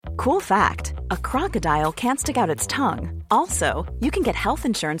Cool fact, a crocodile can't stick out its tongue. Also, you can get health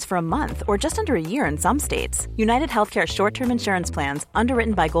insurance for a month or just under a year in some states. United Healthcare short-term insurance plans,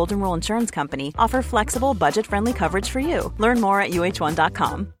 underwritten by Golden Rule Insurance Company, offer flexible, budget-friendly coverage for you. Learn more at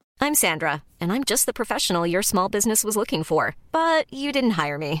uh1.com. I'm Sandra, and I'm just the professional your small business was looking for. But you didn't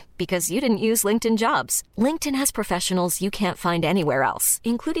hire me because you didn't use LinkedIn Jobs. LinkedIn has professionals you can't find anywhere else,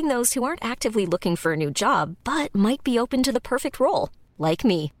 including those who aren't actively looking for a new job, but might be open to the perfect role, like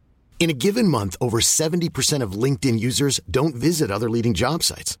me. In a given month, over 70% of LinkedIn users don't visit other leading job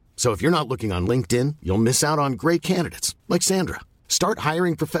sites. So if you're not looking on LinkedIn, you'll miss out on great candidates like Sandra. Start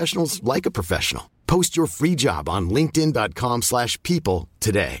hiring professionals like a professional. Post your free job on linkedin.com/people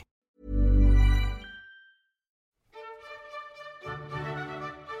today.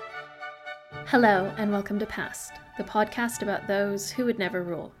 Hello and welcome to Past, the podcast about those who would never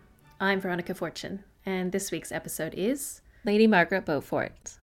rule. I'm Veronica Fortune, and this week's episode is Lady Margaret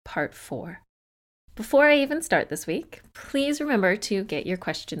Beaufort, Part 4. Before I even start this week, please remember to get your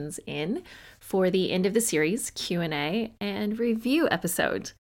questions in for the end of the series Q&A and review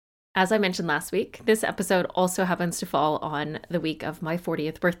episode. As I mentioned last week, this episode also happens to fall on the week of my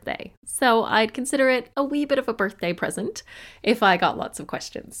 40th birthday, so I'd consider it a wee bit of a birthday present if I got lots of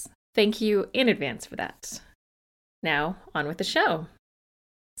questions. Thank you in advance for that. Now, on with the show.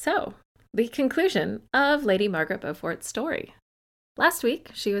 So, the conclusion of Lady Margaret Beaufort's story. Last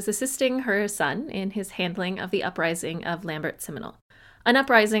week, she was assisting her son in his handling of the uprising of Lambert Simnel, an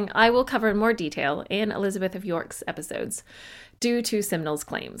uprising I will cover in more detail in Elizabeth of York's episodes, due to Simnel's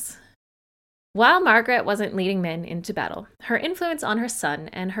claims. While Margaret wasn't leading men into battle, her influence on her son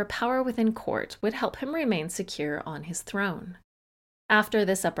and her power within court would help him remain secure on his throne. After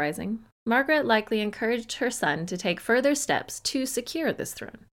this uprising, Margaret likely encouraged her son to take further steps to secure this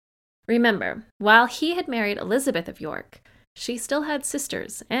throne. Remember, while he had married Elizabeth of York, she still had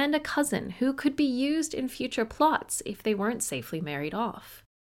sisters and a cousin who could be used in future plots if they weren't safely married off.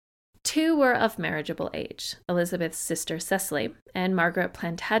 Two were of marriageable age, Elizabeth's sister Cecily and Margaret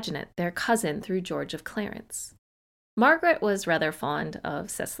Plantagenet, their cousin through George of Clarence. Margaret was rather fond of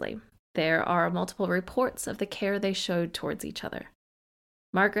Cecily. There are multiple reports of the care they showed towards each other.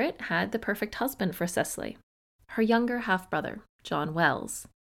 Margaret had the perfect husband for Cecily, her younger half-brother, John Wells.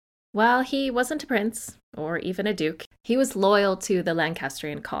 While he wasn't a prince, or even a duke, he was loyal to the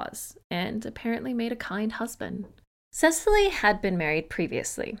Lancastrian cause, and apparently made a kind husband. Cecily had been married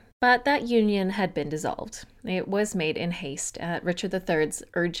previously, but that union had been dissolved. It was made in haste at Richard III's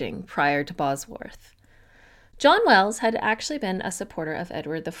urging prior to Bosworth. John Wells had actually been a supporter of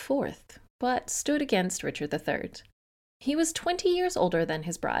Edward IV, but stood against Richard III. He was 20 years older than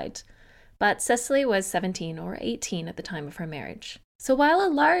his bride, but Cecily was 17 or 18 at the time of her marriage. So while a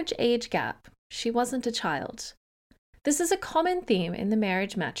large age gap, she wasn't a child. This is a common theme in the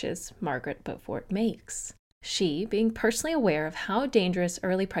marriage matches Margaret Beaufort makes. She, being personally aware of how dangerous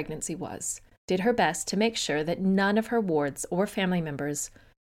early pregnancy was, did her best to make sure that none of her wards or family members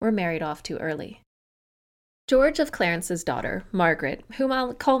were married off too early. George of Clarence's daughter, Margaret, whom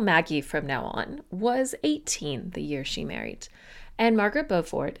I'll call Maggie from now on, was 18 the year she married, and Margaret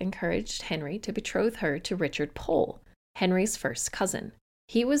Beaufort encouraged Henry to betroth her to Richard Pole, Henry's first cousin.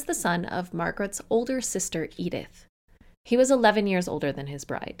 He was the son of Margaret's older sister Edith. He was 11 years older than his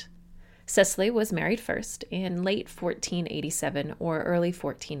bride. Cecily was married first in late 1487 or early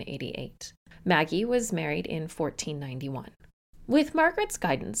 1488. Maggie was married in 1491. With Margaret's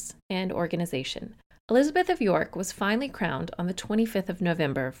guidance and organization, Elizabeth of York was finally crowned on the 25th of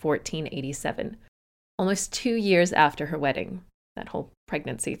November, 1487, almost 2 years after her wedding. That whole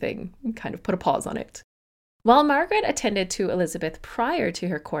pregnancy thing kind of put a pause on it. While Margaret attended to Elizabeth prior to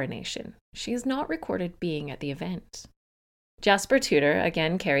her coronation, she is not recorded being at the event. Jasper Tudor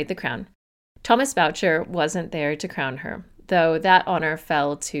again carried the crown. Thomas Boucher wasn't there to crown her, though that honor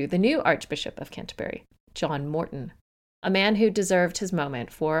fell to the new Archbishop of Canterbury, John Morton, a man who deserved his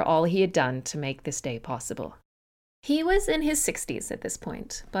moment for all he had done to make this day possible. He was in his 60s at this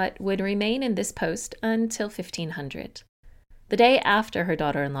point, but would remain in this post until 1500. The day after her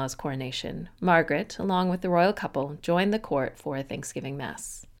daughter-in-law's coronation, Margaret, along with the royal couple, joined the court for a Thanksgiving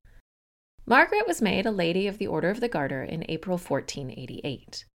Mass. Margaret was made a Lady of the Order of the Garter in April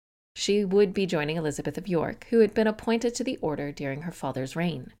 1488. She would be joining Elizabeth of York, who had been appointed to the order during her father's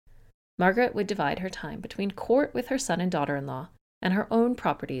reign. Margaret would divide her time between court with her son and daughter-in-law and her own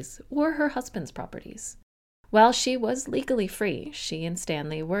properties or her husband's properties. While she was legally free, she and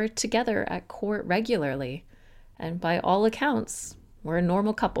Stanley were together at court regularly, and by all accounts, were a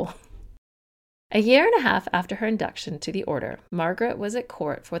normal couple. A year and a half after her induction to the order, Margaret was at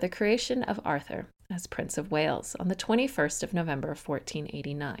court for the creation of Arthur as Prince of Wales on the 21st of November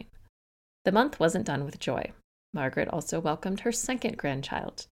 1489. The month wasn't done with joy. Margaret also welcomed her second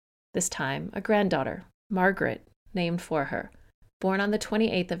grandchild, this time a granddaughter, Margaret, named for her, born on the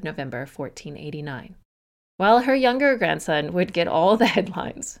 28th of November 1489. While her younger grandson would get all the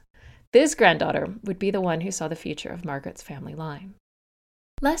headlines, this granddaughter would be the one who saw the future of Margaret's family line.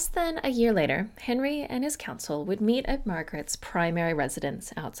 Less than a year later, Henry and his council would meet at Margaret's primary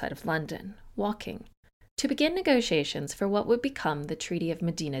residence outside of London, Woking, to begin negotiations for what would become the Treaty of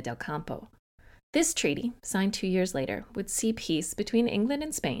Medina del Campo. This treaty, signed 2 years later, would see peace between England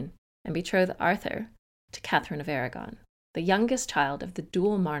and Spain and betroth Arthur to Catherine of Aragon, the youngest child of the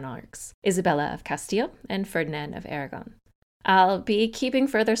dual monarchs, Isabella of Castile and Ferdinand of Aragon. I'll be keeping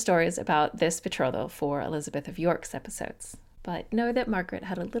further stories about this betrothal for Elizabeth of York's episodes, but know that Margaret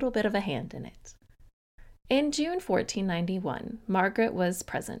had a little bit of a hand in it. In June 1491, Margaret was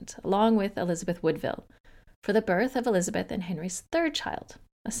present, along with Elizabeth Woodville, for the birth of Elizabeth and Henry's third child,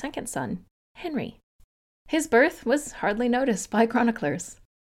 a second son, Henry. His birth was hardly noticed by chroniclers.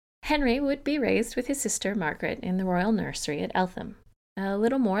 Henry would be raised with his sister Margaret in the royal nursery at Eltham. A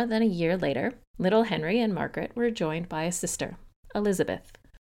little more than a year later, little Henry and Margaret were joined by a sister, Elizabeth.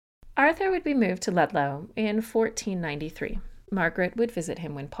 Arthur would be moved to Ludlow in 1493. Margaret would visit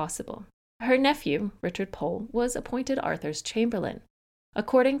him when possible. Her nephew, Richard Pole, was appointed Arthur's chamberlain.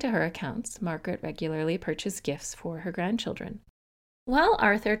 According to her accounts, Margaret regularly purchased gifts for her grandchildren. While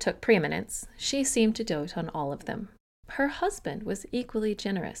Arthur took preeminence, she seemed to dote on all of them. Her husband was equally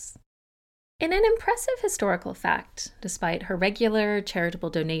generous. In an impressive historical fact, despite her regular charitable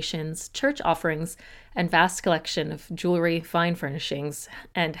donations, church offerings, and vast collection of jewelry, fine furnishings,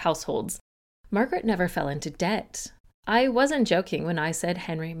 and households, Margaret never fell into debt. I wasn't joking when I said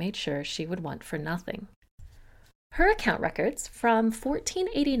Henry made sure she would want for nothing. Her account records from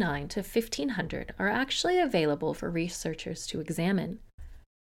 1489 to 1500 are actually available for researchers to examine.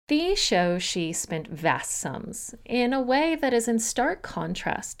 These show she spent vast sums in a way that is in stark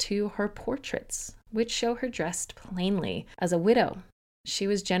contrast to her portraits, which show her dressed plainly as a widow. She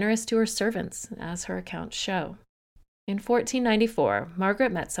was generous to her servants, as her accounts show. In 1494,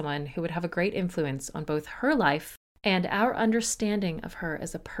 Margaret met someone who would have a great influence on both her life and our understanding of her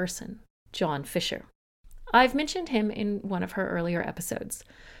as a person, John Fisher. I've mentioned him in one of her earlier episodes,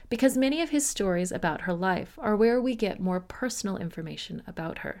 because many of his stories about her life are where we get more personal information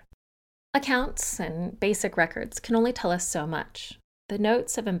about her. Accounts and basic records can only tell us so much. The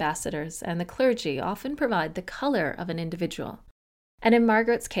notes of ambassadors and the clergy often provide the color of an individual, and in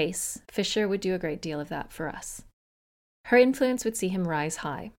Margaret's case, Fisher would do a great deal of that for us. Her influence would see him rise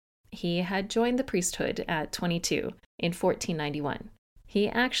high. He had joined the priesthood at 22 in 1491. He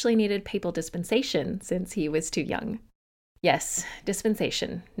actually needed papal dispensation since he was too young. Yes,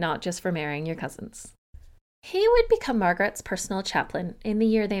 dispensation, not just for marrying your cousins. He would become Margaret's personal chaplain in the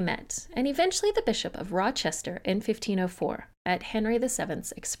year they met, and eventually the Bishop of Rochester in 1504 at Henry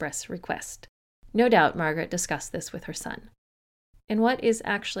VII's express request. No doubt Margaret discussed this with her son. In what is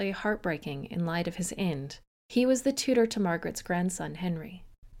actually heartbreaking in light of his end, he was the tutor to Margaret's grandson, Henry.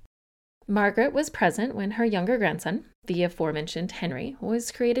 Margaret was present when her younger grandson, the aforementioned Henry,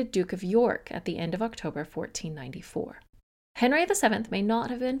 was created Duke of York at the end of October 1494. Henry VII may not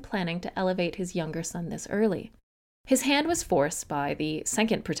have been planning to elevate his younger son this early. His hand was forced by the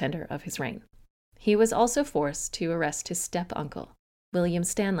second pretender of his reign. He was also forced to arrest his step-uncle, William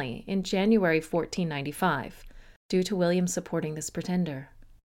Stanley, in January 1495, due to William supporting this pretender.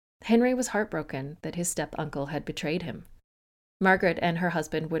 Henry was heartbroken that his step-uncle had betrayed him. Margaret and her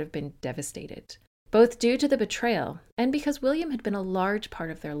husband would have been devastated, both due to the betrayal and because William had been a large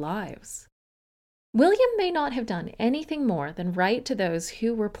part of their lives. William may not have done anything more than write to those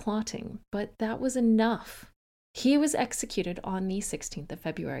who were plotting, but that was enough. He was executed on the 16th of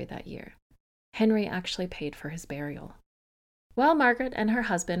February that year. Henry actually paid for his burial. While Margaret and her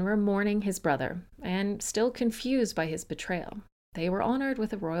husband were mourning his brother and still confused by his betrayal, they were honored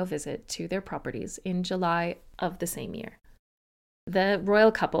with a royal visit to their properties in July of the same year. The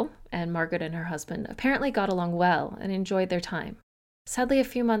royal couple, and Margaret and her husband, apparently got along well and enjoyed their time. Sadly, a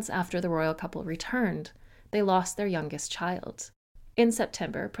few months after the royal couple returned, they lost their youngest child. In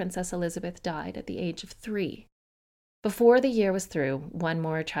September, Princess Elizabeth died at the age of 3. Before the year was through, one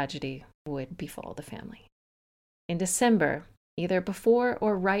more tragedy would befall the family. In December, either before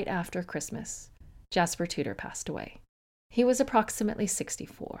or right after Christmas, Jasper Tudor passed away. He was approximately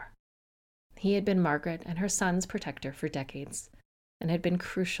 64. He had been Margaret and her son's protector for decades, and had been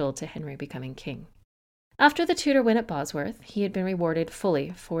crucial to Henry becoming king. After the Tudor win at Bosworth, he had been rewarded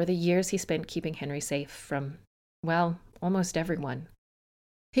fully for the years he spent keeping Henry safe from, well, almost everyone.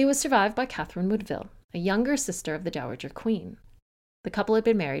 He was survived by Catherine Woodville, a younger sister of the Dowager Queen. The couple had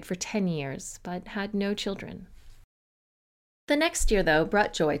been married for 10 years, but had no children. The next year, though,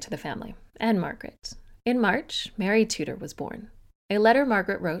 brought joy to the family, and Margaret. In March, Mary Tudor was born. A letter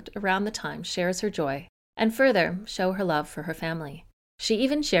Margaret wrote around the time shares her joy, and further show her love for her family. She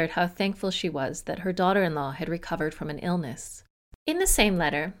even shared how thankful she was that her daughter-in-law had recovered from an illness. In the same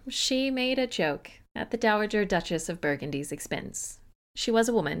letter, she made a joke at the Dowager Duchess of Burgundy's expense. She was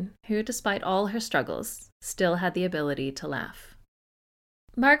a woman who, despite all her struggles, still had the ability to laugh.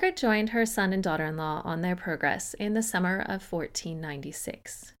 Margaret joined her son and daughter-in-law on their progress in the summer of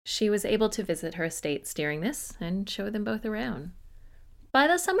 1496. She was able to visit her estates during this and show them both around. By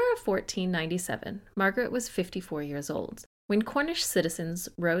the summer of 1497, Margaret was 54 years old, when Cornish citizens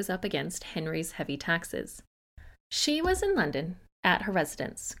rose up against Henry's heavy taxes. She was in London, at her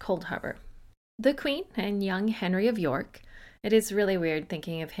residence, Cold Harbour. The Queen and young Henry of York, it is really weird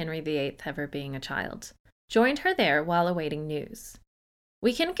thinking of Henry VIII ever being a child, joined her there while awaiting news.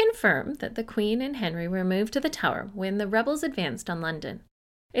 We can confirm that the Queen and Henry were moved to the Tower when the rebels advanced on London.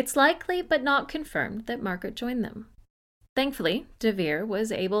 It's likely but not confirmed that Margaret joined them. Thankfully, De Vere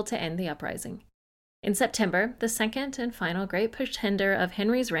was able to end the uprising. In September, the second and final great pretender of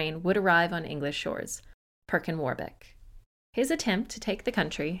Henry's reign would arrive on English shores, Perkin Warbeck. His attempt to take the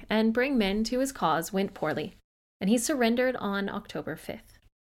country and bring men to his cause went poorly, and he surrendered on October 5th.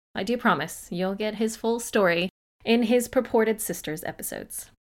 I do promise you'll get his full story in his purported sisters episodes.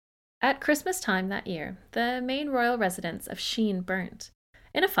 At Christmas time that year, the main royal residence of Sheen burnt,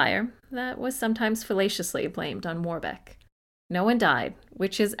 in a fire that was sometimes fallaciously blamed on Warbeck. No one died,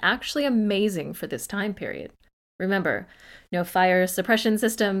 which is actually amazing for this time period. Remember, no fire suppression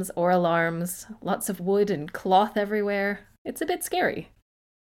systems or alarms, lots of wood and cloth everywhere. It's a bit scary.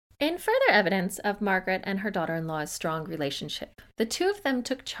 In further evidence of Margaret and her daughter-in-law's strong relationship, the two of them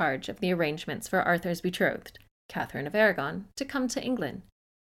took charge of the arrangements for Arthur's betrothed, Catherine of Aragon, to come to England.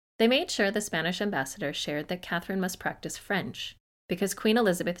 They made sure the Spanish ambassador shared that Catherine must practice French, because Queen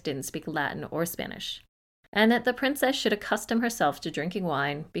Elizabeth didn't speak Latin or Spanish, and that the princess should accustom herself to drinking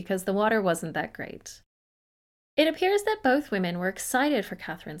wine because the water wasn't that great. It appears that both women were excited for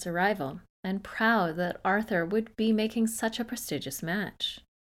Catherine's arrival and proud that Arthur would be making such a prestigious match.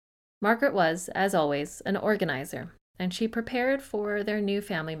 Margaret was, as always, an organizer, and she prepared for their new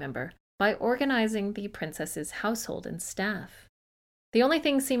family member by organizing the princess's household and staff. The only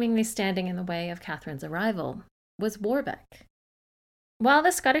thing seemingly standing in the way of Catherine's arrival was Warbeck. While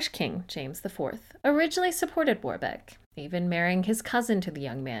the Scottish king, James IV, originally supported Warbeck, even marrying his cousin to the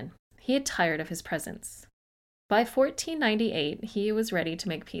young man, he had tired of his presence. By 1498, he was ready to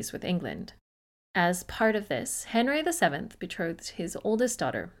make peace with England. As part of this, Henry VII betrothed his oldest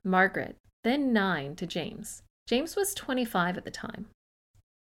daughter, Margaret, then 9, to James. James was 25 at the time.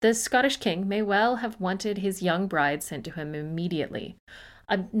 The Scottish king may well have wanted his young bride sent to him immediately.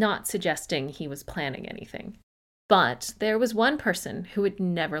 I'm not suggesting he was planning anything. But there was one person who would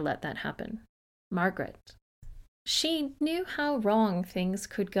never let that happen: Margaret. She knew how wrong things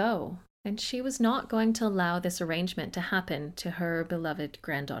could go, and she was not going to allow this arrangement to happen to her beloved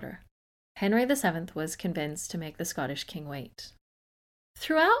granddaughter. Henry VII was convinced to make the Scottish king wait.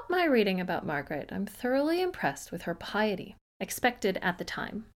 Throughout my reading about Margaret, I'm thoroughly impressed with her piety, expected at the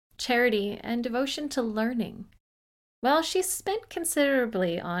time, charity, and devotion to learning. While she spent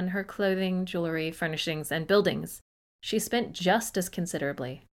considerably on her clothing, jewelry, furnishings, and buildings, she spent just as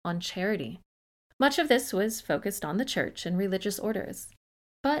considerably on charity. Much of this was focused on the church and religious orders.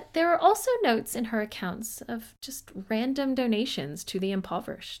 But there are also notes in her accounts of just random donations to the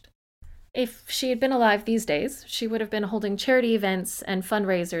impoverished. If she had been alive these days, she would have been holding charity events and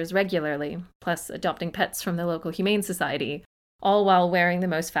fundraisers regularly, plus adopting pets from the local Humane Society, all while wearing the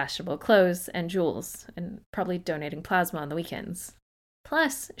most fashionable clothes and jewels, and probably donating plasma on the weekends.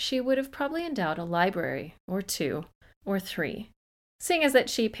 Plus, she would have probably endowed a library, or 2, or 3. Seeing as that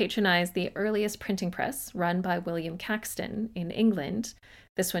she patronized the earliest printing press, run by William Caxton in England,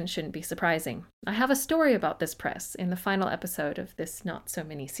 this one shouldn't be surprising. I have a story about this press in the final episode of this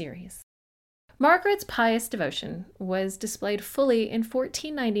not-so-mini series. Margaret's pious devotion was displayed fully in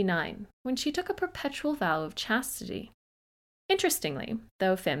 1499, when she took a perpetual vow of chastity. Interestingly,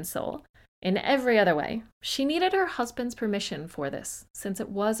 though femme sole, in every other way, she needed her husband's permission for this, since it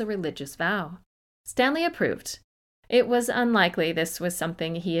was a religious vow. Stanley approved. It was unlikely this was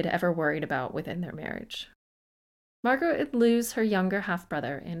something he had ever worried about within their marriage. Margaret would lose her younger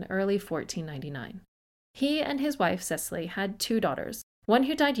half-brother in early 1499. He and his wife Cecily had 2 daughters, one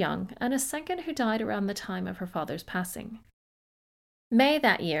who died young and a second who died around the time of her father's passing. May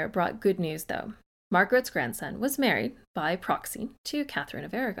that year brought good news, though. Margaret's grandson was married, by proxy, to Catherine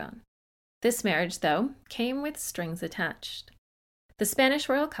of Aragon. This marriage, though, came with strings attached. The Spanish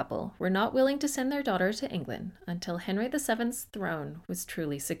royal couple were not willing to send their daughter to England until Henry VII's throne was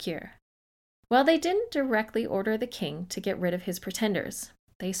truly secure. While they didn't directly order the king to get rid of his pretenders,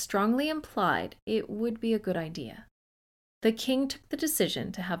 they strongly implied it would be a good idea. The king took the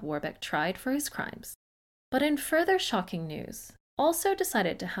decision to have Warbeck tried for his crimes, but in further shocking news, also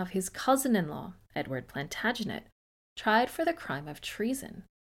decided to have his cousin-in-law, Edward Plantagenet, tried for the crime of treason.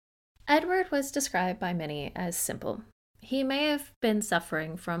 Edward was described by many as simple. He may have been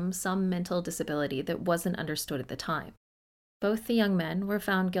suffering from some mental disability that wasn't understood at the time. Both the young men were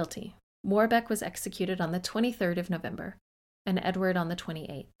found guilty. Warbeck was executed on the 23rd of November, and Edward on the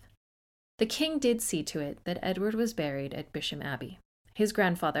 28th. The king did see to it that Edward was buried at Bisham Abbey. His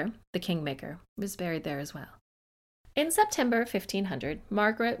grandfather, the kingmaker, was buried there as well. In September 1500,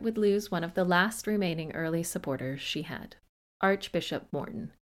 Margaret would lose one of the last remaining early supporters she had, Archbishop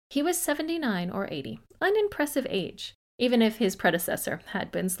Morton. He was 79 or 80, an impressive age, even if his predecessor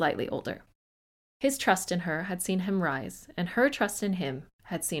had been slightly older. His trust in her had seen him rise, and her trust in him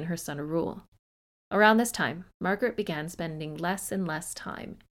had seen her son rule. Around this time, Margaret began spending less and less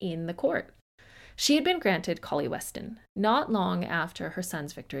time in the court. She had been granted Colley Weston, not long after her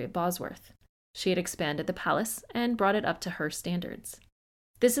son's victory at Bosworth. She had expanded the palace and brought it up to her standards.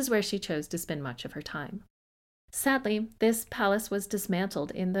 This is where she chose to spend much of her time. Sadly, this palace was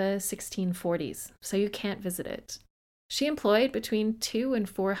dismantled in the 1640s, so you can't visit it. She employed between 200 and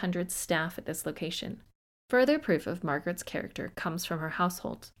 400 staff at this location. Further proof of Margaret's character comes from her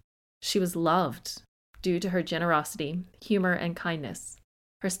household. She was loved due to her generosity, humor, and kindness.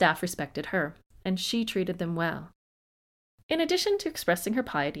 Her staff respected her, and she treated them well. In addition to expressing her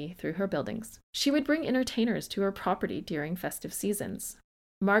piety through her buildings, she would bring entertainers to her property during festive seasons.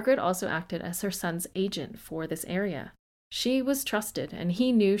 Margaret also acted as her son's agent for this area. She was trusted, and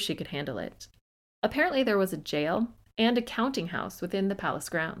he knew she could handle it. Apparently, there was a jail and a counting house within the palace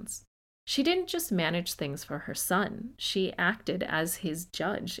grounds. She didn't just manage things for her son, she acted as his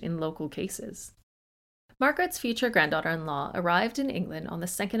judge in local cases. Margaret's future granddaughter-in-law arrived in England on the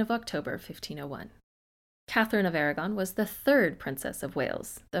 2nd of October, 1501. Catherine of Aragon was the third Princess of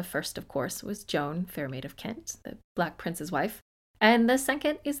Wales. The first, of course, was Joan, Fair Maid of Kent, the Black Prince's wife, and the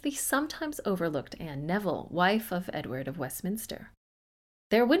second is the sometimes overlooked Anne Neville, wife of Edward of Westminster.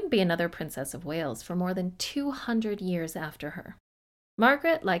 There wouldn't be another Princess of Wales for more than 200 years after her.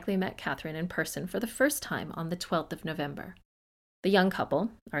 Margaret likely met Catherine in person for the first time on the 12th of November. The young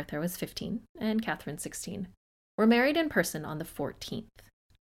couple, Arthur was 15 and Catherine 16, were married in person on the 14th.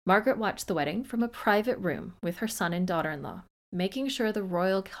 Margaret watched the wedding from a private room with her son and daughter-in-law, making sure the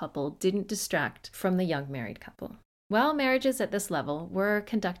royal couple didn't distract from the young married couple. While marriages at this level were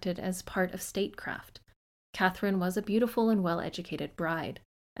conducted as part of statecraft, Catherine was a beautiful and well-educated bride,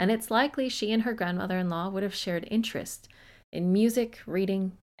 and it's likely she and her grandmother-in-law would have shared interest in music,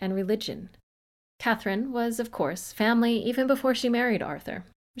 reading, and religion. Catherine was, of course, family even before she married Arthur.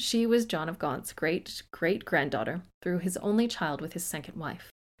 She was John of Gaunt's great-great-granddaughter through his only child with his second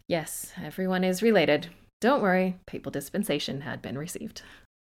wife. Yes, everyone is related. Don't worry, papal dispensation had been received.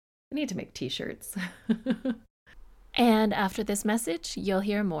 I need to make t-shirts. And after this message, you'll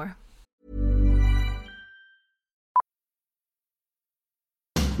hear more.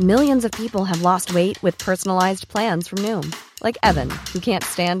 Millions of people have lost weight with personalized plans from Noom. Like Evan, who can't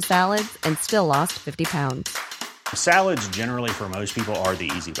stand salads and still lost 50 pounds. Salads generally for most people are the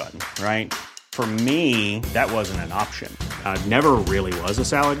easy button, right? For me, that wasn't an option. I never really was a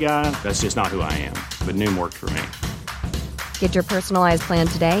salad guy. That's just not who I am. But Noom worked for me. Get your personalized plan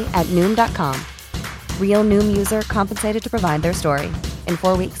today at Noom.com. Real Noom user compensated to provide their story. In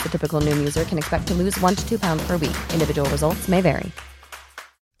 4 weeks, the typical Noom user can expect to lose 1 to 2 pounds per week. Individual results may vary.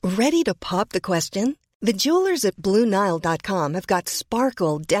 Ready to pop the question? The jewelers at BlueNile.com have got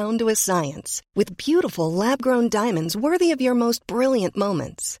sparkle down to a science with beautiful lab-grown diamonds worthy of your most brilliant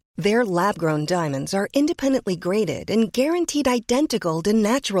moments. Their lab-grown diamonds are independently graded and guaranteed identical to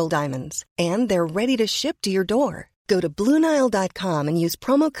natural diamonds, and they're ready to ship to your door. Go to BlueNile.com and use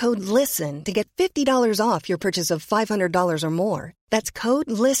promo code LISTEN to get $50 off your purchase of $500 or more. That's code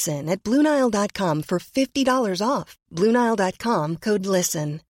LISTEN at BlueNile.com for $50 off. BlueNile.com, code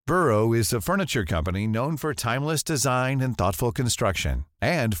LISTEN. Burrow is a furniture company known for timeless design and thoughtful construction,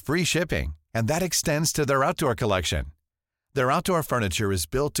 and free shipping, and that extends to their outdoor collection. Their outdoor furniture is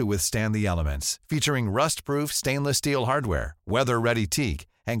built to withstand the elements, featuring rust-proof stainless steel hardware, weather-ready teak,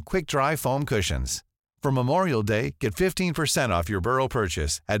 and quick-dry foam cushions. For Memorial Day, get 15% off your Burrow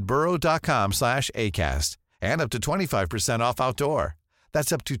purchase at burrow.com/ACAST and up to 25% off outdoor.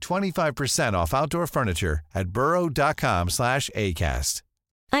 That's up to 25% off outdoor furniture at burrow.com/ACAST.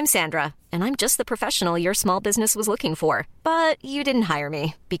 I'm Sandra, and I'm just the professional your small business was looking for. But you didn't hire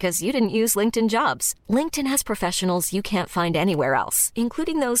me because you didn't use LinkedIn Jobs. LinkedIn has professionals you can't find anywhere else,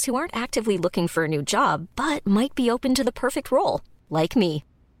 including those who aren't actively looking for a new job, but might be open to the perfect role, like me.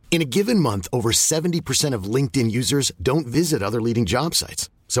 In a given month, over 70% of LinkedIn users don't visit other leading job sites.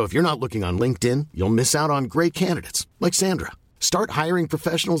 So if you're not looking on LinkedIn, you'll miss out on great candidates like Sandra. Start hiring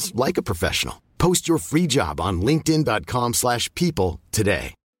professionals like a professional. Post your free job on linkedin.com/people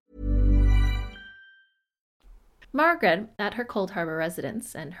today. Margaret, at her Cold Harbour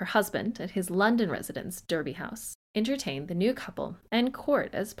residence, and her husband at his London residence, Derby House, entertained the new couple and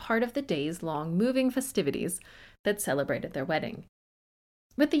court as part of the days-long moving festivities that celebrated their wedding.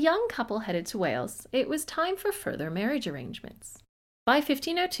 With the young couple headed to Wales, it was time for further marriage arrangements. By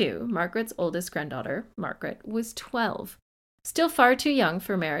 1502, Margaret's oldest granddaughter, Margaret, was 12, still far too young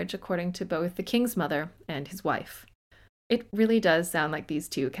for marriage according to both the king's mother and his wife. It really does sound like these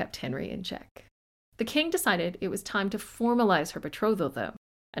two kept Henry in check. The king decided it was time to formalize her betrothal, though,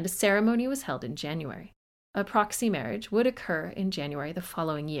 and a ceremony was held in January. A proxy marriage would occur in January the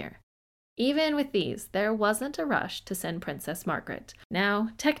following year. Even with these, there wasn't a rush to send Princess Margaret, now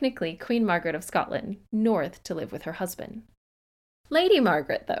technically Queen Margaret of Scotland, north to live with her husband. Lady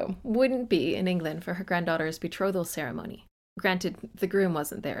Margaret, though, wouldn't be in England for her granddaughter's betrothal ceremony. Granted, the groom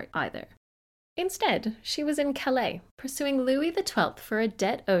wasn't there either. Instead, she was in Calais, pursuing Louis XII for a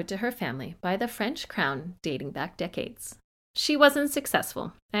debt owed to her family by the French crown dating back decades. She wasn't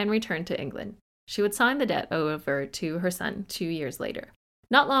successful and returned to England. She would sign the debt over to her son 2 years later.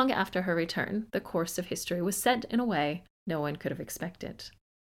 Not long after her return, the course of history was set in a way no one could have expected.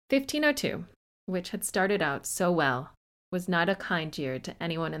 1502, which had started out so well, was not a kind year to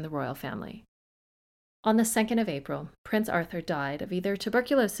anyone in the royal family. On the 2nd of April, Prince Arthur died of either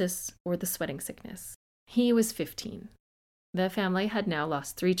tuberculosis or the sweating sickness. He was 15. The family had now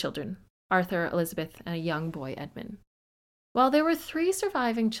lost 3 children, Arthur, Elizabeth, and a young boy, Edmund. While there were 3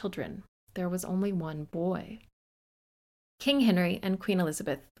 surviving children, there was only 1 boy. King Henry and Queen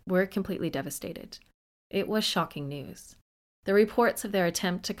Elizabeth were completely devastated. It was shocking news. The reports of their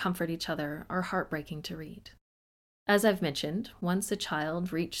attempt to comfort each other are heartbreaking to read. As I've mentioned, once a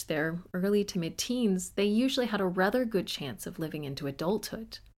child reached their early to mid-teens, they usually had a rather good chance of living into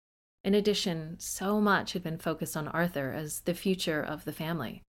adulthood. In addition, so much had been focused on Arthur as the future of the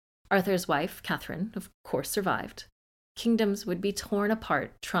family. Arthur's wife, Catherine, of course survived. Kingdoms would be torn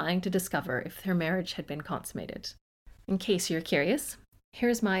apart trying to discover if their marriage had been consummated. In case you're curious,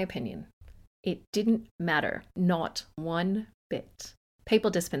 here's my opinion. It didn't matter, not one bit.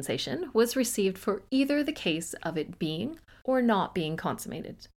 Papal dispensation was received for either the case of it being or not being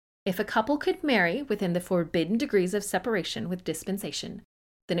consummated. If a couple could marry within the forbidden degrees of separation with dispensation,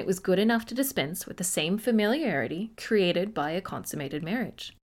 then it was good enough to dispense with the same familiarity created by a consummated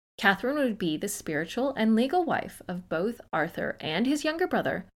marriage. Catherine would be the spiritual and legal wife of both Arthur and his younger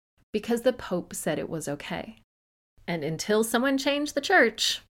brother because the Pope said it was okay. And until someone changed the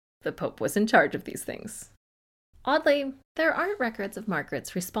church, the Pope was in charge of these things. Oddly, there aren't records of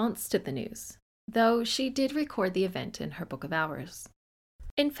Margaret's response to the news, though she did record the event in her Book of Hours.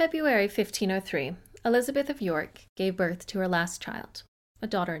 In February 1503, Elizabeth of York gave birth to her last child, a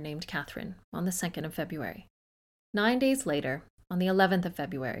daughter named Catherine, on the 2nd of February. 9 days later, on the 11th of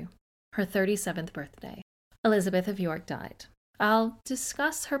February, her 37th birthday, Elizabeth of York died. I'll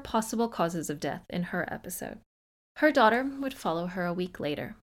discuss her possible causes of death in her episode. Her daughter would follow her a week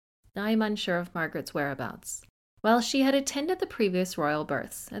later. I'm unsure of Margaret's whereabouts. While she had attended the previous royal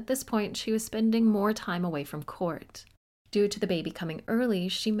births, at this point she was spending more time away from court. Due to the baby coming early,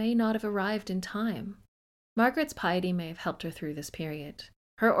 she may not have arrived in time. Margaret's piety may have helped her through this period.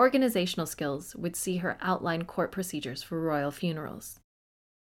 Her organizational skills would see her outline court procedures for royal funerals.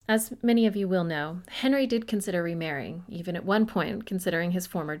 As many of you will know, Henry did consider remarrying, even at one point considering his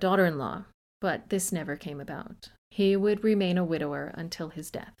former daughter-in-law, but this never came about. He would remain a widower until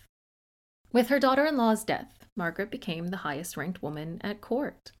his death. With her daughter-in-law's death, Margaret became the highest-ranked woman at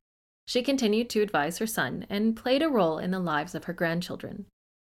court. She continued to advise her son and played a role in the lives of her grandchildren.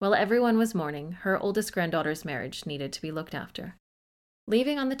 While everyone was mourning, her oldest granddaughter's marriage needed to be looked after.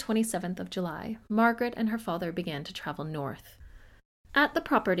 Leaving on the 27th of July, Margaret and her father began to travel north. At the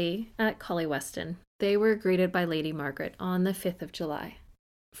property at Colley Weston, they were greeted by Lady Margaret on the 5th of July.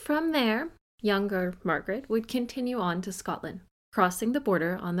 From there, younger Margaret would continue on to Scotland, crossing the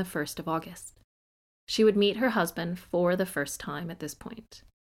border on the 1st of August. She would meet her husband for the first time at this point.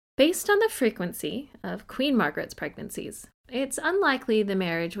 Based on the frequency of Queen Margaret's pregnancies, it's unlikely the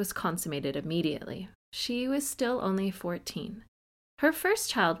marriage was consummated immediately. She was still only 14. Her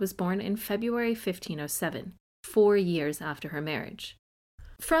first child was born in February 1507, 4 years after her marriage.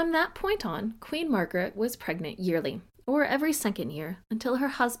 From that point on, Queen Margaret was pregnant yearly, or every second year, until her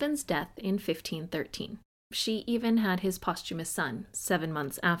husband's death in 1513. She even had his posthumous son 7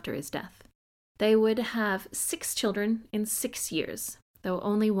 months after his death. They would have 6 children in 6 years, though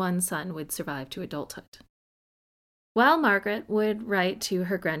only one son would survive to adulthood. While Margaret would write to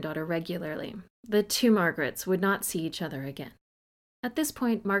her granddaughter regularly, the two Margarets would not see each other again. At this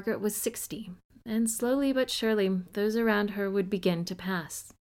point, Margaret was 60, and slowly but surely, those around her would begin to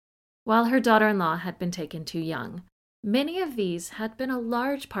pass. While her daughter-in-law had been taken too young, many of these had been a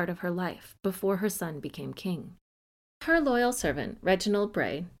large part of her life before her son became king. Her loyal servant, Reginald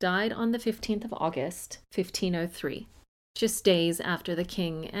Bray, died on the 15th of August, 1503, just days after the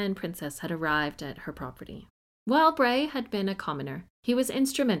king and princess had arrived at her property. While Bray had been a commoner, he was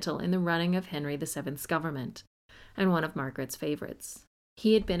instrumental in the running of Henry VII's government, and one of Margaret's favorites.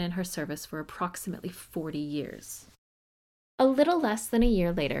 He had been in her service for approximately 40 years. A little less than a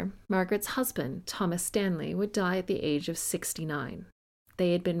year later, Margaret's husband, Thomas Stanley, would die at the age of 69.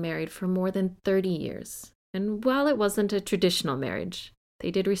 They had been married for more than 30 years, and while it wasn't a traditional marriage,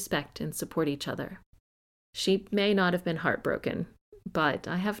 they did respect and support each other. She may not have been heartbroken, but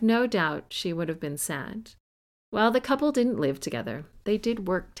I have no doubt she would have been sad. While the couple didn't live together, they did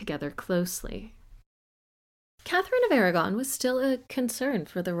work together closely. Catherine of Aragon was still a concern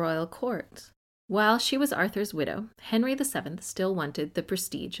for the royal court. While she was Arthur's widow, Henry VII still wanted the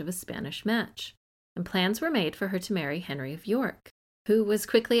prestige of a Spanish match, and plans were made for her to marry Henry of York, who was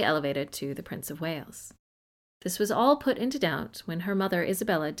quickly elevated to the Prince of Wales. This was all put into doubt when her mother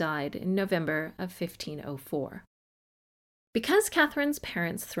Isabella died in November of 1504. Because Catherine's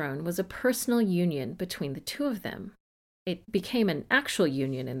parents' throne was a personal union between the two of them, it became an actual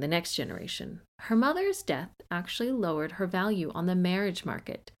union in the next generation. Her mother's death actually lowered her value on the marriage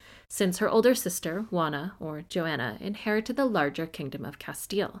market, since her older sister, Juana, or Joanna, inherited the larger kingdom of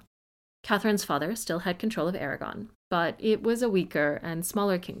Castile. Catherine's father still had control of Aragon, but it was a weaker and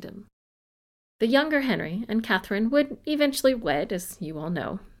smaller kingdom. The younger Henry and Catherine would eventually wed, as you all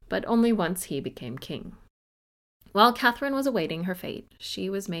know, but only once he became king. While Catherine was awaiting her fate, she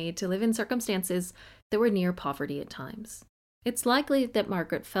was made to live in circumstances that were near poverty at times. It's likely that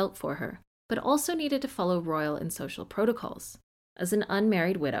Margaret felt for her, but also needed to follow royal and social protocols. As an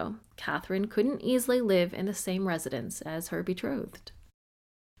unmarried widow, Catherine couldn't easily live in the same residence as her betrothed.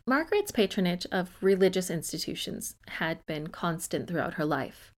 Margaret's patronage of religious institutions had been constant throughout her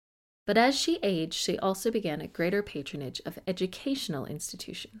life, but as she aged, she also began a greater patronage of educational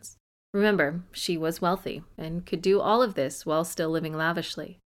institutions. Remember, she was wealthy and could do all of this while still living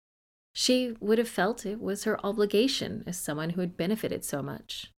lavishly. She would have felt it was her obligation as someone who had benefited so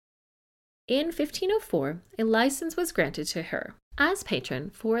much. In 1504, a license was granted to her as patron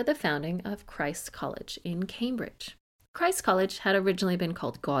for the founding of Christ's College in Cambridge. Christ's College had originally been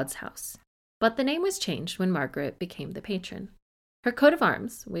called God's House, but the name was changed when Margaret became the patron. Her coat of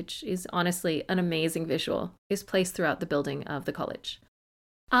arms, which is honestly an amazing visual, is placed throughout the building of the college.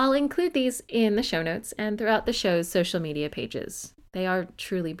 I'll include these in the show notes and throughout the show's social media pages. They are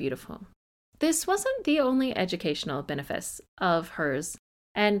truly beautiful. This wasn't the only educational benefice of hers,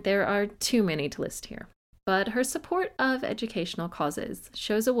 and there are too many to list here. But her support of educational causes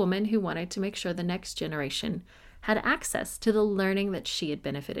shows a woman who wanted to make sure the next generation had access to the learning that she had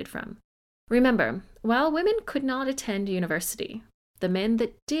benefited from. Remember, while women could not attend university, the men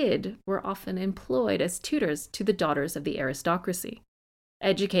that did were often employed as tutors to the daughters of the aristocracy.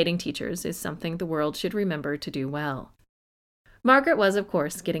 Educating teachers is something the world should remember to do well. Margaret was, of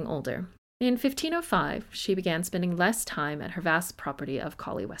course, getting older. In 1505, she began spending less time at her vast property of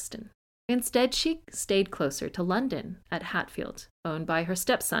Colley Weston. Instead, she stayed closer to London, at Hatfield, owned by her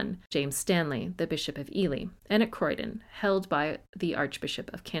stepson, James Stanley, the Bishop of Ely, and at Croydon, held by the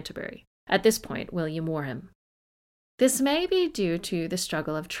Archbishop of Canterbury, at this point, William Warham. This may be due to the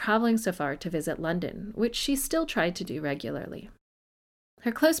struggle of traveling so far to visit London, which she still tried to do regularly.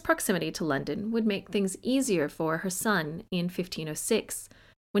 Her close proximity to London would make things easier for her son in 1506,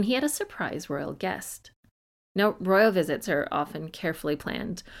 when he had a surprise royal guest. Now, royal visits are often carefully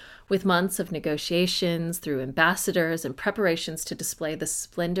planned, with months of negotiations through ambassadors and preparations to display the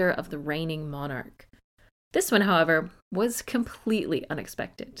splendor of the reigning monarch. This one, however, was completely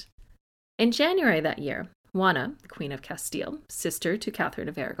unexpected. In January that year, Juana, Queen of Castile, sister to Catherine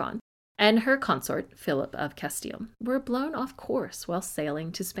of Aragon, and her consort, Philip of Castile, were blown off course while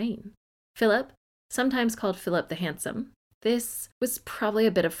sailing to Spain. Philip, sometimes called Philip the Handsome, This was probably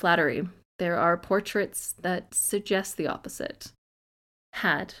a bit of flattery. There are portraits that suggest the opposite.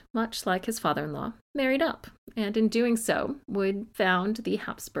 Had, much like his father-in-law, married up, and in doing so would found the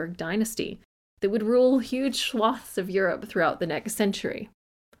Habsburg dynasty that would rule huge swaths of Europe throughout the next century.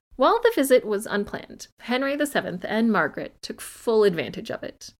 While the visit was unplanned, Henry VII and Margaret took full advantage of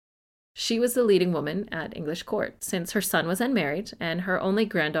it. She was the leading woman at English court, since her son was unmarried and her only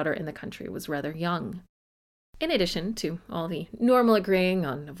granddaughter in the country was rather young. In addition to all the normal agreeing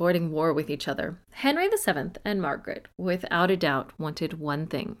on avoiding war with each other, Henry VII and Margaret, without a doubt, wanted one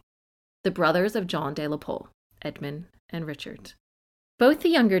thing: the brothers of John de la Pole, Edmund and Richard. Both the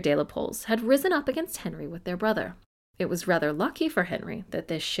younger de la Poles had risen up against Henry with their brother. It was rather lucky for Henry that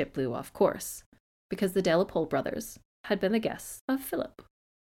this ship blew off course, because the de la Pole brothers had been the guests of Philip.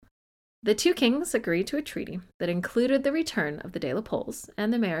 The two kings agreed to a treaty that included the return of the de la Poles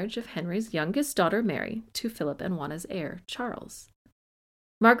and the marriage of Henry's youngest daughter Mary to Philip and Juana's heir, Charles.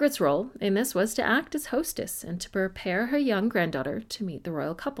 Margaret's role in this was to act as hostess and to prepare her young granddaughter to meet the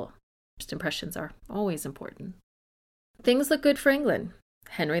royal couple. First impressions are always important. Things looked good for England.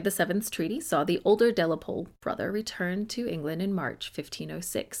 Henry VII's treaty saw the older de la Pole brother return to England in March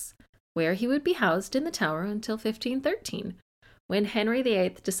 1506, where he would be housed in the Tower until 1513, when Henry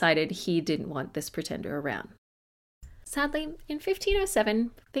VIII decided he didn't want this pretender around. Sadly, in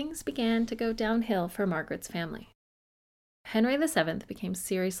 1507, things began to go downhill for Margaret's family. Henry VII became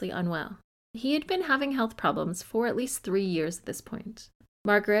seriously unwell. He had been having health problems for at least 3 years at this point.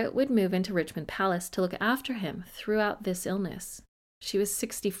 Margaret would move into Richmond Palace to look after him throughout this illness. She was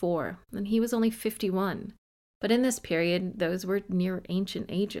 64, and he was only 51, but in this period, those were near ancient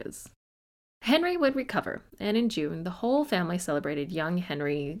ages. Henry would recover, and in June, the whole family celebrated young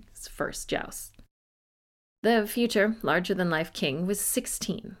Henry's first joust. The future, larger-than-life king was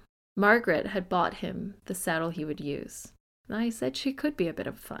 16. Margaret had bought him the saddle he would use. I said she could be a bit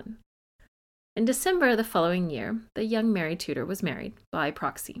of fun. In December the following year, the young Mary Tudor was married, by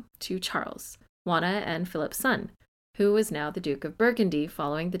proxy, to Charles, Juana and Philip's son, who was now the Duke of Burgundy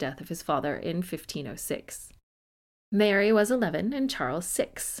following the death of his father in 1506. Mary was 11 and Charles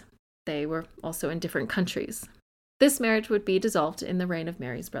 6. They were also in different countries. This marriage would be dissolved in the reign of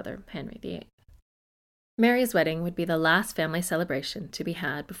Mary's brother, Henry VIII. Mary's wedding would be the last family celebration to be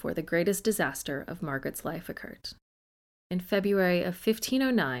had before the greatest disaster of Margaret's life occurred. In February of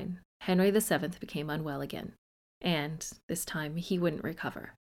 1509, Henry VII became unwell again, and this time he wouldn't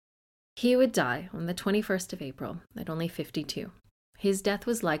recover. He would die on the 21st of April at only 52. His death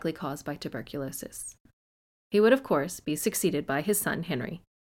was likely caused by tuberculosis. He would, of course, be succeeded by his son Henry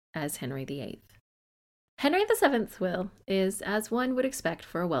as Henry VIII. Henry VII's will is as one would expect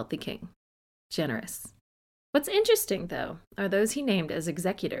for a wealthy king: generous. What's interesting, though, are those he named as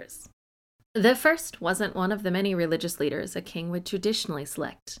executors. The first wasn't one of the many religious leaders a king would traditionally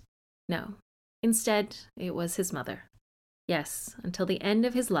select. No, instead, it was his mother. Yes, until the end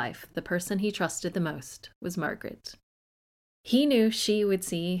of his life, the person he trusted the most was Margaret. He knew she would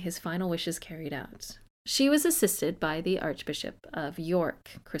see his final wishes carried out. She was assisted by the Archbishop of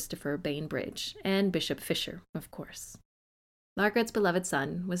York, Christopher Bainbridge, and Bishop Fisher, of course. Margaret's beloved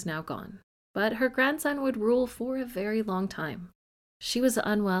son was now gone, but her grandson would rule for a very long time. She was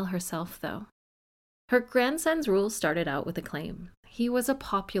unwell herself, though. Her grandson's rule started out with acclaim. He was a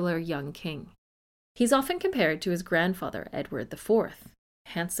popular young king. He's often compared to his grandfather, Edward IV,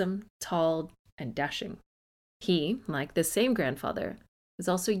 handsome, tall, and dashing. He, like the same grandfather, was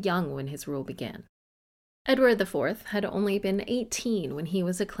also young when his rule began. Edward IV had only been 18 when he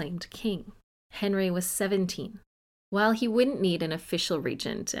was acclaimed king. Henry was 17. While he wouldn't need an official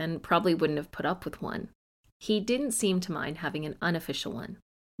regent and probably wouldn't have put up with one, he didn't seem to mind having an unofficial one,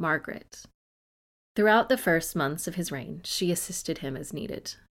 Margaret. Throughout the first months of his reign, she assisted him as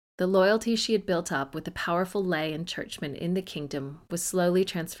needed. The loyalty she had built up with the powerful lay and churchmen in the kingdom was slowly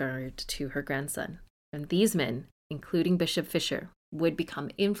transferred to her grandson, and these men, including Bishop Fisher, would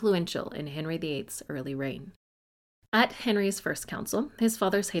become influential in Henry VIII's early reign. At Henry's first council, his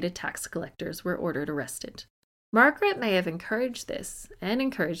father's hated tax collectors were ordered arrested. Margaret may have encouraged this and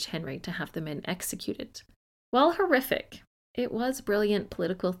encouraged Henry to have the men executed. While horrific, it was brilliant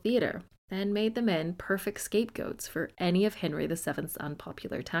political theater and made the men perfect scapegoats for any of Henry VII's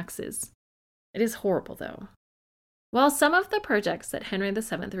unpopular taxes. It is horrible, though. While some of the projects that Henry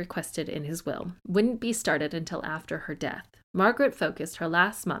VII requested in his will wouldn't be started until after her death, Margaret focused her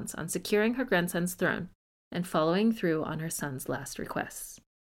last months on securing her grandson's throne and following through on her son's last requests.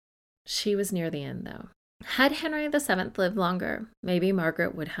 She was near the end, though. Had Henry VII lived longer, maybe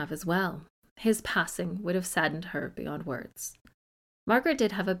Margaret would have as well. His passing would have saddened her beyond words. Margaret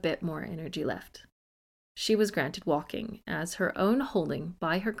did have a bit more energy left. she was granted walking as her own holding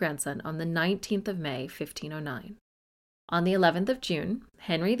by her grandson on the 19th of May, 1509. On the 11th of June,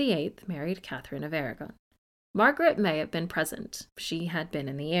 Henry VIII married Catherine of Aragon. Margaret may have been present. She had been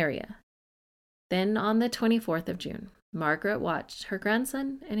in the area. Then on the 24th of June, Margaret watched her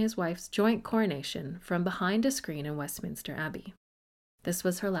grandson and his wife's joint coronation from behind a screen in Westminster Abbey. This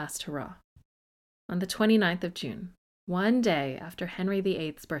was her last hurrah. On the 29th of June, one day after Henry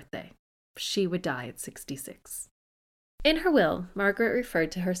VIII's birthday, she would die at 66. In her will, Margaret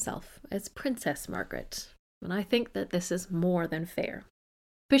referred to herself as Princess Margaret, and I think that this is more than fair.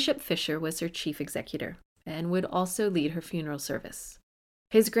 Bishop Fisher was her chief executor and would also lead her funeral service.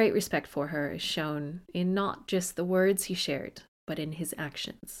 His great respect for her is shown in not just the words he shared, but in his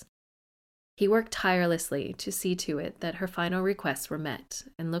actions. He worked tirelessly to see to it that her final requests were met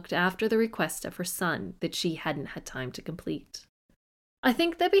and looked after the request of her son that she hadn't had time to complete. I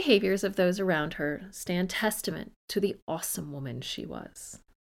think the behaviors of those around her stand testament to the awesome woman she was.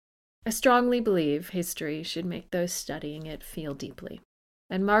 I strongly believe history should make those studying it feel deeply,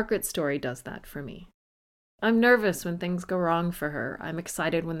 and Margaret's story does that for me. I'm nervous when things go wrong for her. I'm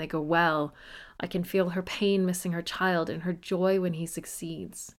excited when they go well. I can feel her pain missing her child and her joy when he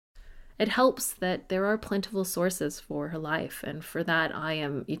succeeds. It helps that there are plentiful sources for her life, and for that I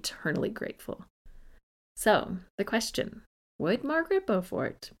am eternally grateful. So, the question, would Margaret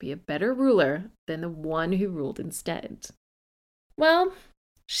Beaufort be a better ruler than the one who ruled instead? Well,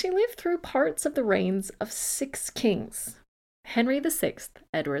 she lived through parts of the reigns of 6 kings. Henry VI,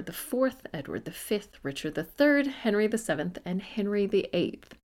 Edward IV, Edward V, Richard III, Henry VII, and Henry VIII.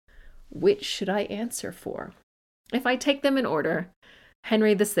 Which should I answer for? If I take them in order,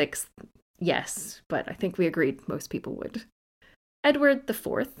 Henry VI, yes, but I think we agreed most people would. Edward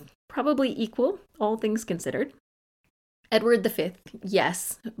IV, probably equal, all things considered. Edward V,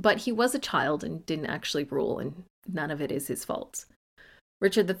 yes, but he was a child and didn't actually rule, and none of it is his fault.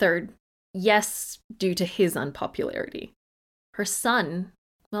 Richard III, yes, due to his unpopularity. Her son,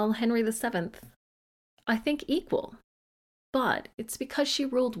 well, Henry VII, I think equal, but it's because she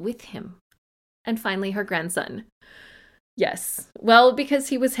ruled with him. And finally, her grandson. Yes, well, because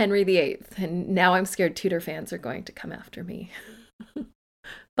he was Henry VIII, and now I'm scared Tudor fans are going to come after me.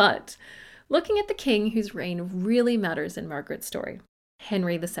 But looking at the king whose reign really matters in Margaret's story,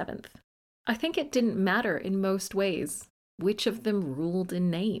 Henry VII, I think it didn't matter in most ways which of them ruled in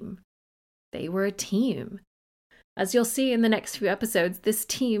name. They were a team. As you'll see in the next few episodes, this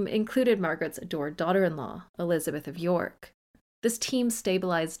team included Margaret's adored daughter-in-law, Elizabeth of York. This team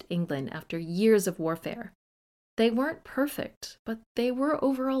stabilized England after years of warfare. They weren't perfect, but they were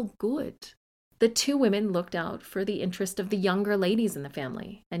overall good. The 2 women looked out for the interest of the younger ladies in the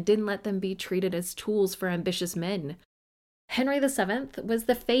family and didn't let them be treated as tools for ambitious men. Henry VII was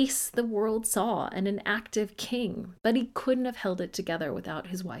the face the world saw and an active king, but he couldn't have held it together without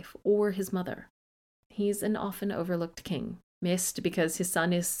his wife or his mother. He's an often overlooked king, missed because his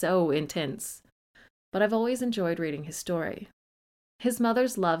son is so intense. But I've always enjoyed reading his story. His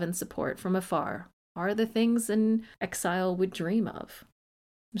mother's love and support from afar are the things an exile would dream of.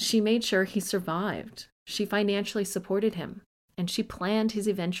 She made sure he survived. She financially supported him, and she planned his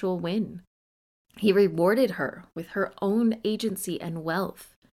eventual win. He rewarded her with her own agency and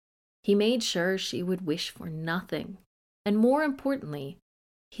wealth. He made sure she would wish for nothing. And more importantly,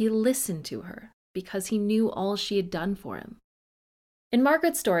 he listened to her because he knew all she had done for him. In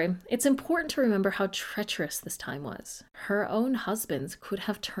Margaret's story, it's important to remember how treacherous this time was. Her own husbands could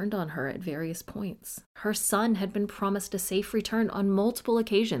have turned on her at various points. Her son had been promised a safe return on multiple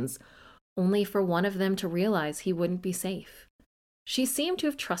occasions, only for one of them to realize he wouldn't be safe. She seemed to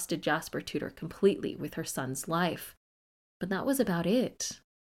have trusted Jasper Tudor completely with her son's life, but that was about it.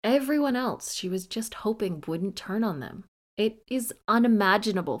 Everyone else she was just hoping wouldn't turn on them. It is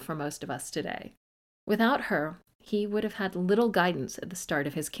unimaginable for most of us today. Without her, he would have had little guidance at the start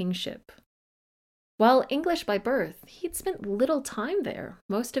of his kingship. While English by birth, he'd spent little time there.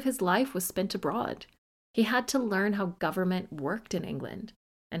 Most of his life was spent abroad. He had to learn how government worked in England,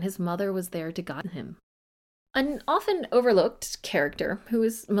 and his mother was there to guide him. An often overlooked character who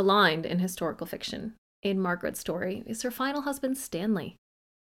is maligned in historical fiction in Margaret's story is her final husband, Stanley.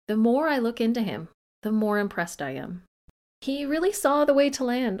 The more I look into him, the more impressed I am. He really saw the way to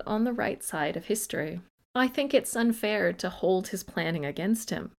land on the right side of history. I think it's unfair to hold his planning against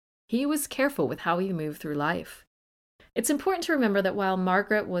him. He was careful with how he moved through life. It's important to remember that while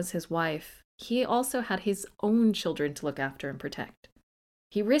Margaret was his wife, he also had his own children to look after and protect.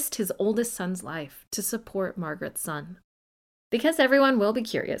 He risked his oldest son's life to support Margaret's son. Because everyone will be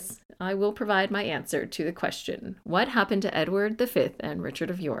curious, I will provide my answer to the question, what happened to Edward V and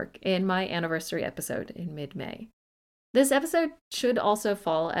Richard of York, in my anniversary episode in mid-May. This episode should also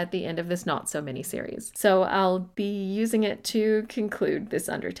fall at the end of this not-so-mini series, so I'll be using it to conclude this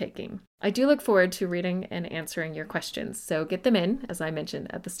undertaking. I do look forward to reading and answering your questions, so get them in, as I mentioned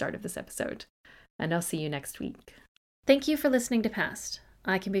at the start of this episode. And I'll see you next week. Thank you for listening to Past.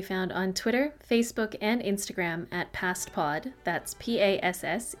 I can be found on Twitter, Facebook, and Instagram at PastPod. That's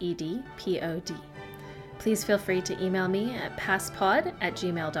PASSEDPOD. Please feel free to email me at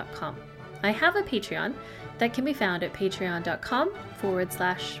pastpod@gmail.com. I have a Patreon that can be found at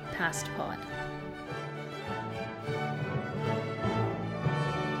patreon.com/pastpod.